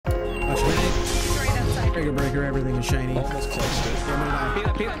Mega Breaker, everything is shiny. Almost clutched it.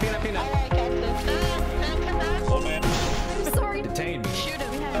 Peanut. Oh man. I'm sorry. Detained. Shoot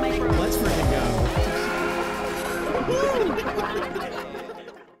him. We have micro. Let's freaking go.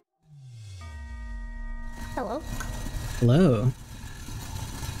 Hello. Hello.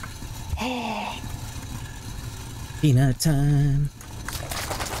 Peanut time.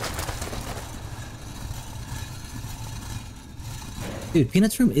 Dude,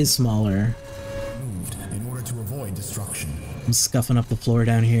 Peanut's room is smaller. Moved in order to avoid destruction. I'm scuffing up the floor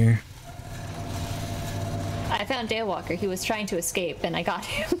down here. I found Daywalker. He was trying to escape, and I got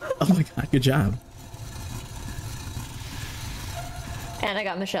him. Oh my god, good job. And I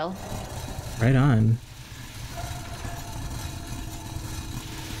got Michelle. Right on.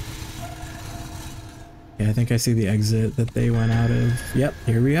 Yeah, I think I see the exit that they went out of. Yep,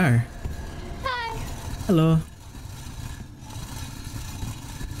 here we are. Hi. Hello.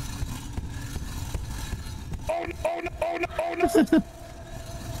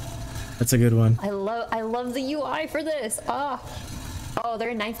 That's a good one. I love the UI for this. Ah. Oh, they're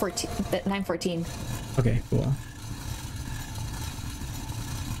in 914. 914. Okay, cool.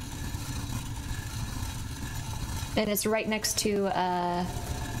 And it's right next to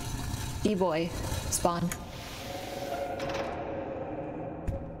D-Boy spawn.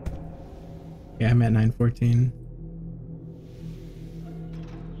 Yeah, I'm at 914.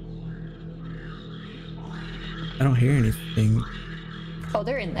 I don't hear anything. Oh,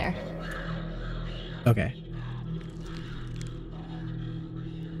 they're in there. Okay.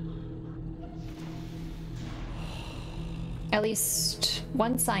 At least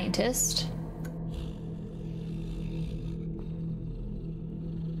one scientist.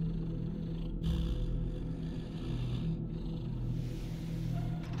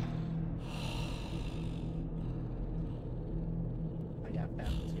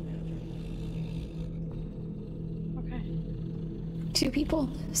 Okay. Two people.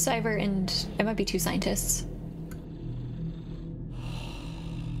 Cyber and it might be two scientists.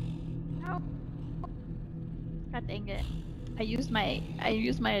 Ow. God dang it. I used my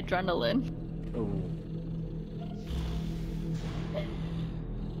adrenaline. Oh.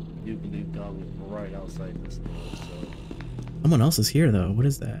 You believe God was right outside this door, so Someone else is here though. What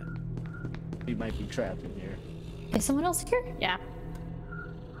is that? we might be trapped in here. Is someone else here? Yeah.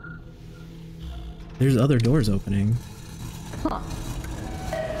 There's other doors opening. Huh.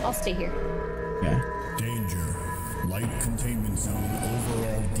 I'll stay here. Okay. Danger. Light containment zone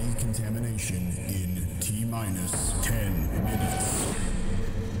overall decontamination in T-minus 10 minutes.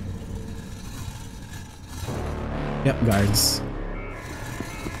 Yep, guards.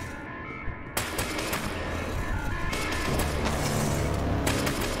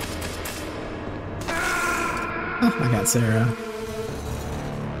 Oh, I got Sarah.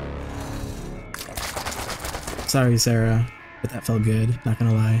 Sorry, Sarah, but that felt good, not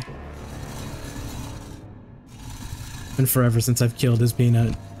gonna lie. Been forever since I've killed his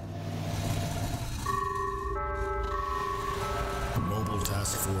Peanut. Mobile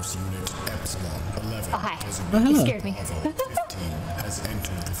Task Force Unit Epsilon 11. Oh, hi. Oh, You hello. scared me. Bravo 15 has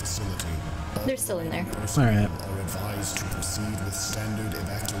entered the facility. They're still in there. Alright. Are advised to proceed with standard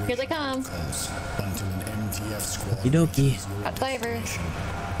evacuation Here they come. protocols until an MTF squad Okie dokie. reaches your Got Cyber. destination,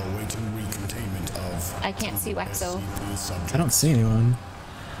 awaiting recontainment of I can't see Waxo. SCP subject. I don't see anyone.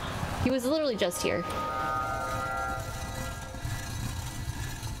 He was literally just here.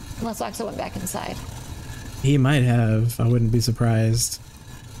 Unless Waxo went back inside. He might have. I wouldn't be surprised.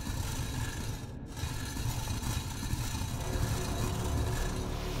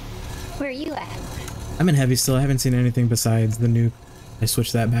 Where are you at? I'm in heavy still. I haven't seen anything besides the nuke. I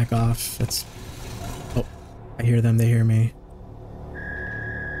switched that back off. That's... Oh, I hear them. They hear me.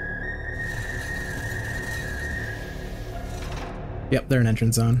 Yep, they're in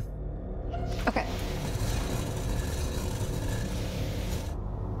entrance zone. Okay.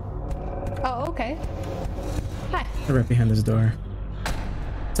 Oh, okay. Hi. They're right behind this door.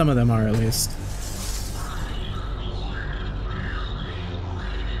 Some of them are, at least.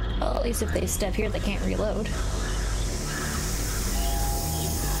 Well, at least if they step here, they can't reload.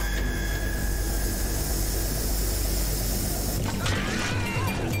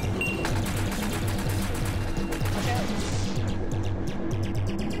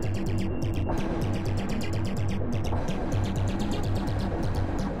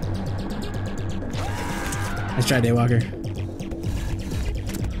 Let's try Daywalker.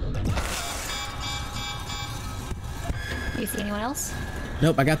 You see anyone else?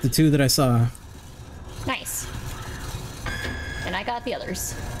 Nope, I got the two that I saw. Nice. And I got the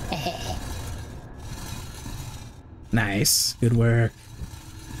others. Nice. Good work.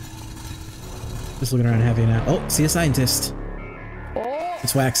 Just looking around heavy now. Oh, see a scientist. Oh,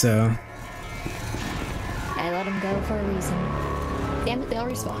 It's Waxo. I let him go for a reason. Damn it, they all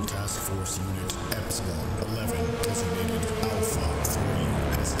respawned. Task Force Unit Epsilon 11, designated Alpha 3,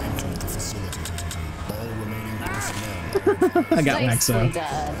 has entered the facility. All remaining personnel. I got Nicely Waxo.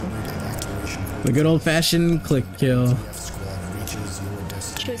 done. Evacuation The good old-fashioned click kill. MTF squad reaches your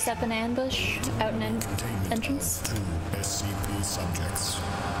destination. Should we step in ambush out an entrance? 2 SCP subjects.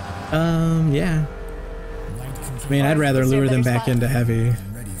 Yeah. I mean, I'd rather Is there a lure them better back spot? into heavy.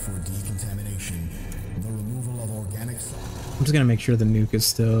 Ready for decontamination. The removal of organic I'm just gonna make sure the nuke is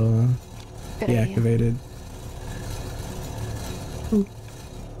still Good idea. deactivated.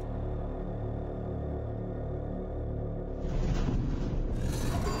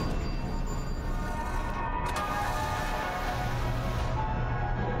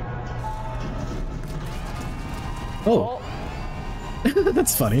 Oh,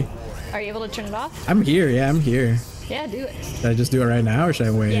 that's funny. Are you able to turn it off? I'm here. Yeah, I'm here. Yeah, do it. Should I just do it right now, or should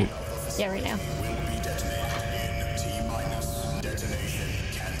I wait? Yeah. Yeah, right now.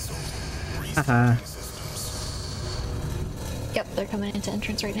 Haha. Yep, they're coming into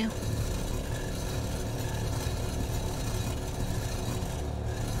entrance right now.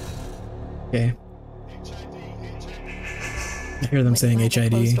 Okay. I hear them saying Behind the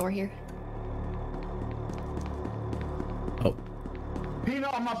closed HID. door here. Oh.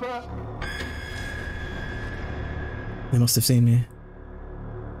 They must have seen me.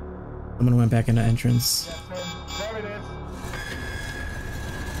 Someone went back into entrance.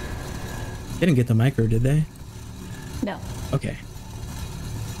 They didn't get the micro, did they? No. Okay.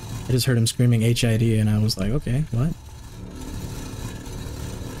 I just heard him screaming HID and I was like, okay, what?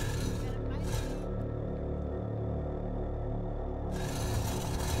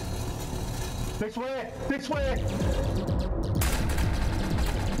 This way! This way!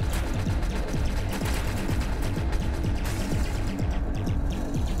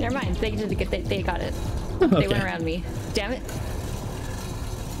 Never mind. They did get. They got it. They Okay. went around me. Damn it.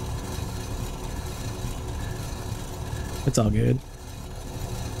 It's all good.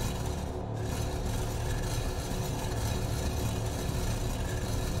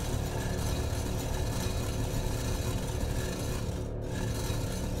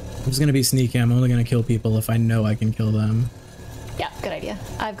 I'm just gonna be sneaky. I'm only gonna kill people if I know I can kill them. Yeah, good idea.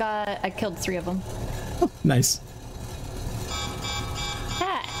 I killed 3 of them. Nice.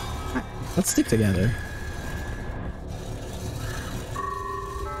 Ah. Let's stick together.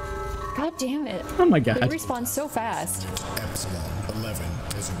 God damn it. Oh my They god. respawn so fast. Epsilon 11,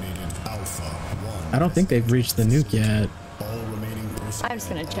 designated Alpha 1. I don't think they've reached the nuke yet. All remaining personnel I'm just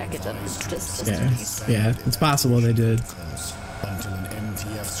gonna check it up. Just in Yeah, case. yeah, it's possible they did. close until an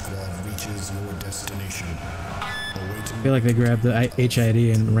MTF squad reaches your destination. I Awaiting feel like they grabbed the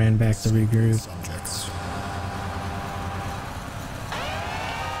HID and ran back to regroup. subjects.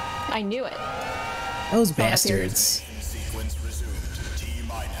 I knew it. Those up here. bastards. Sequence resumed.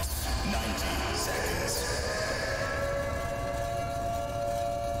 T-minus 90 seconds.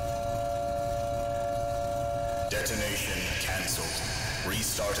 Detonation cancelled.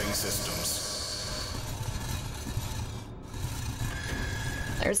 Restarting systems.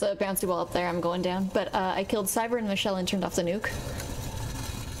 There's a bouncy wall up there. I'm going down. But I killed Cyber and Michelle and turned off the nuke.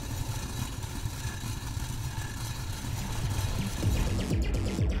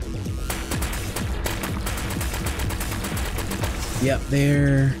 Yep,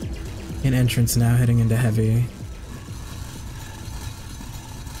 they're in entrance now, heading into heavy.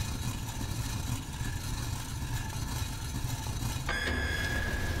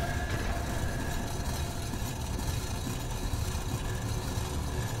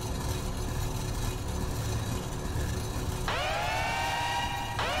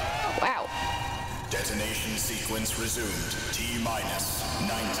 Wow. Detonation sequence resumed. T-minus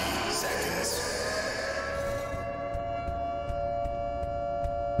 90 seconds.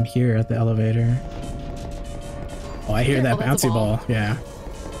 I'm here at the elevator. Oh, I hear that Careful, that's a bouncy ball. ball. Yeah.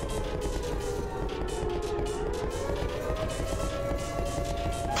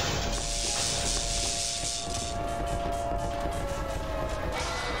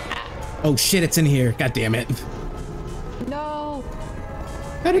 Oh shit, it's in here. God damn it. No.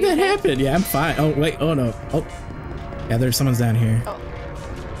 How did that happen? Yeah, I'm fine. Oh, wait. Oh, no. Oh. Yeah, there's someone's down here. Oh.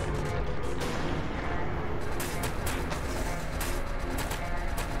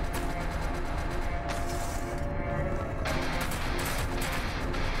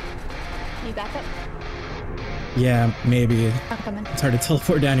 Need backup? Yeah, maybe. I'm coming. It's hard to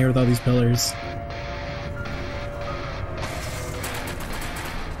teleport down here with all these pillars.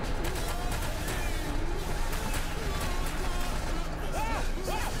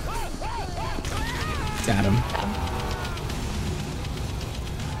 Got him.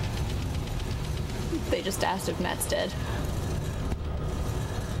 They just asked if Matt's dead.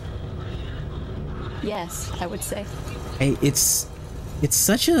 Yes, I would say. Hey, it's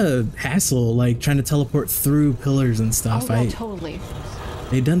such a hassle, like trying to teleport through pillars and stuff. Oh, no, totally.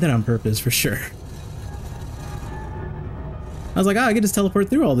 They've done that on purpose for sure. I was like, oh, I can just teleport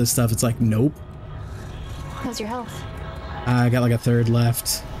through all this stuff. It's like, nope. How's your health? I got like a third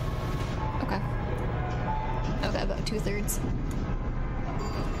left. Okay. Okay, about 2/3.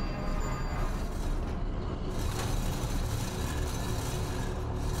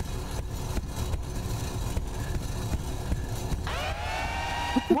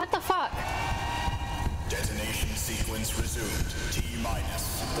 What the fuck? Detonation sequence resumed.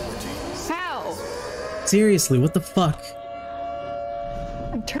 T-minus 40. How? Seriously, what the fuck?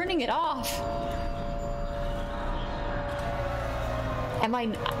 I'm turning it off. Am I?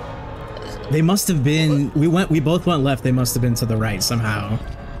 They must have been. We both went left. They must have been to the right somehow.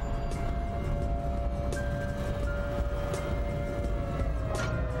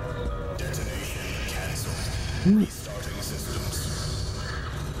 Detonation cancelled. Restarting systems.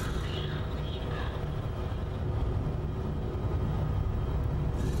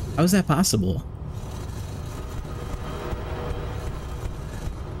 How is that possible?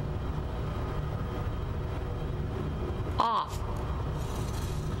 Off.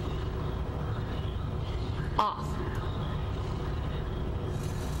 Off.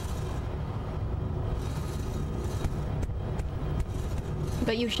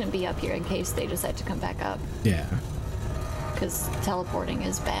 But you shouldn't be up here in case they decide to come back up, Yeah. because teleporting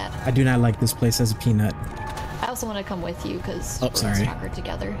is bad. I do not like this place as a peanut. I also want to come with you because Oh, we're sorry. stronger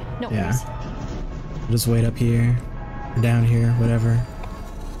together. No Yeah. worries. I'll just wait up here, or down here, whatever.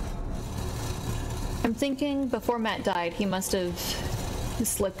 I'm thinking before Matt died, he must have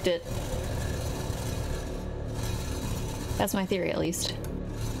slipped it. That's my theory, at least.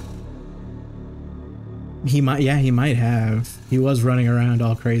 He might, yeah, he might have. He was running around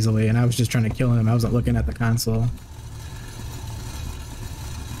all crazily, and I was just trying to kill him. I wasn't looking at the console.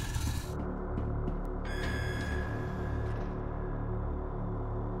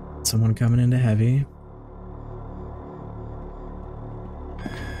 Someone coming into heavy.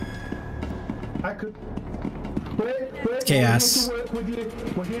 I could. Wait, Chaos. We're here to work with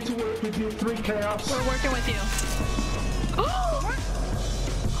you. We're here to work with you. 3 chaos. We're working with you.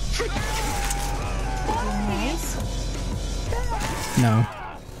 Nice. No.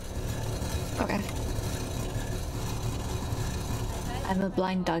 Okay. I'm a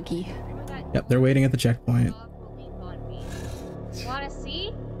blind doggy. Yep, they're waiting at the checkpoint. Wanna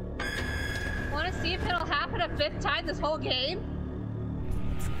see? Wanna see if it'll happen a 5th time this whole game?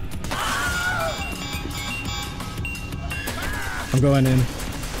 I'm going in.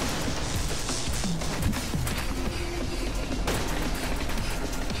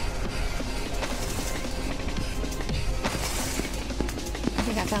 I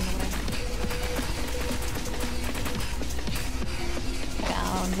think I found the way.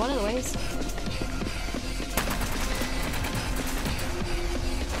 Found one of the ways.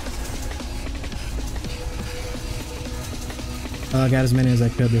 I got as many as I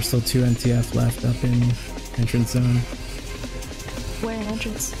could. There's still 2 NTF left up in entrance zone. Where an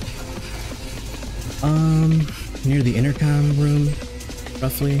entrance? Near the intercom room,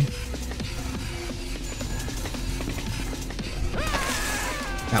 roughly.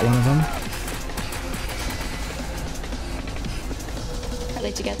 Got one of them. Are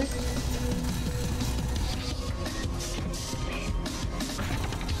they together?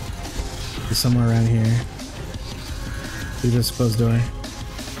 He's somewhere around here. Through this closed door.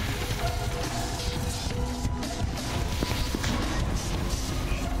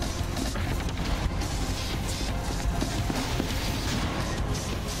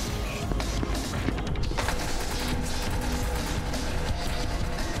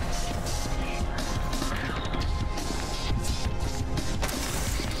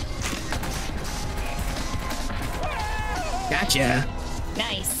 Gotcha.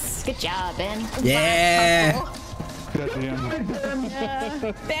 Nice. Good job, Ben. Yeah.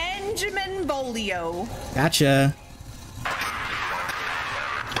 Benjamin Bolio. Gotcha.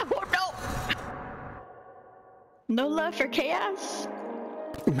 Oh no! No love for chaos?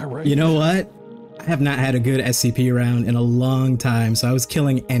 You know what? I have not had a good SCP round in a long time, so I was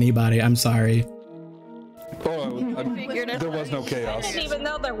killing anybody. I'm sorry. There was no I chaos. didn't even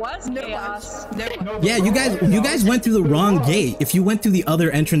know there was chaos. Yeah, you guys went through the wrong gate. If you went through the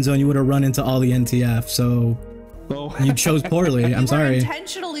other entrance zone, you would have run into all the NTF. So you chose poorly. I'm We were sorry.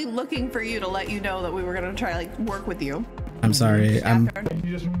 intentionally looking for you to let you know that we were gonna try like work with you. I'm sorry. I'm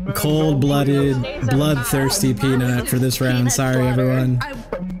just murdered Cold-blooded, Volio. bloodthirsty Peanut for this round. Sorry, everyone.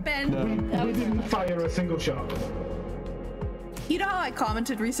 We didn't fire a single shot. You know how I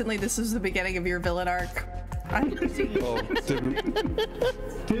commented recently this is the beginning of your villain arc? Did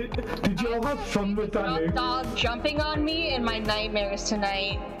you all have fun with that nuke? Dog jumping on me in my nightmares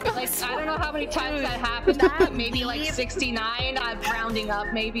tonight. Like, I don't know how many times that happened, but maybe like 69. I'm rounding up,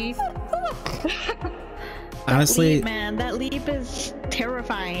 maybe. Honestly, leap, man, that leap is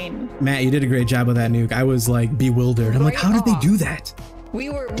terrifying. Matt, you did a great job with that nuke. I was like bewildered. I'm like, how did they do that? We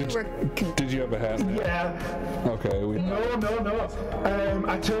were. Did you have a hat? Yeah. Okay. No.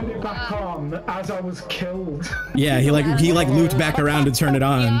 I turned it back on as I was killed. Yeah, he looped back around to turn it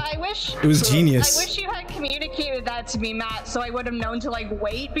on. Yeah, I wish. It was genius. I wish you had communicated that to me, Matt, so I would have known to like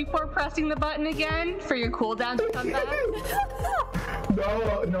wait before pressing the button again for your cooldown to come back.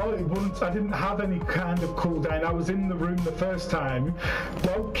 No, it wouldn't. I didn't have any kind of cooldown. I was in the room the first time.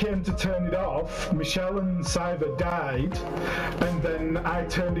 Dog came to turn it off. Michelle and Cyber died, and then I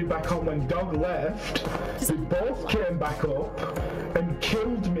turned it back on when Dog left. They both came back up and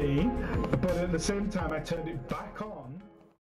killed me, but at the same time I turned it back on.